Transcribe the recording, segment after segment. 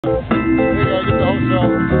Get the whole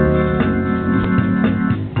shot.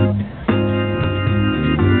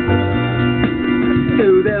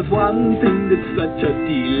 Oh, there's one thing that's such a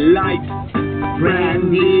delight.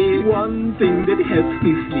 Brandy, one thing that helps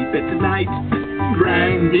me sleep at night.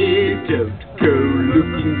 Brandy, don't go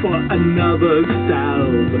looking for another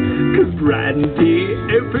salve, 'cause brandy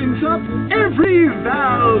opens up every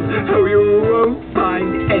valve. Oh, you won't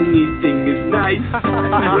find anything as nice.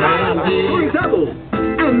 Brandy for a double,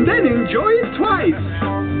 and then enjoy it twice.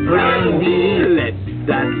 Brandy, let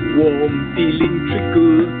that warm feeling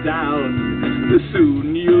trickle down.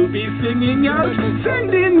 Soon you'll be singing out,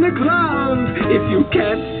 send in the clowns, if you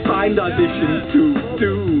can't find auditions to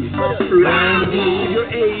do. Brandy, your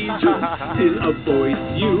agent still avoids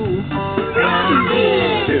you. Brandy,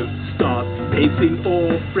 don't start pacing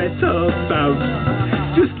or fret about.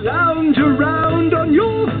 Just lounge around on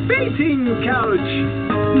your fainting couch.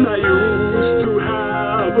 I used to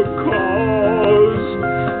have a cause.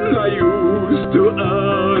 I used to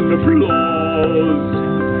earn applause.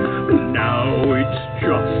 Now it's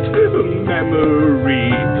just a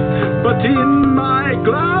memory, but in my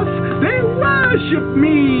glass they worship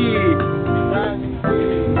me.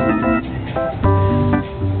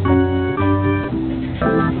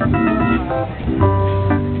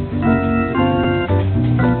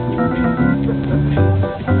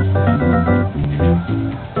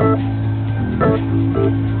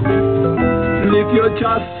 If you're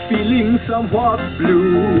just feeling somewhat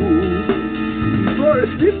blue, for a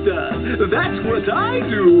snifter, that's what I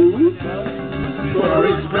do. For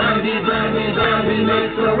it's brandy, brandy, brandy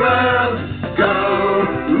makes the world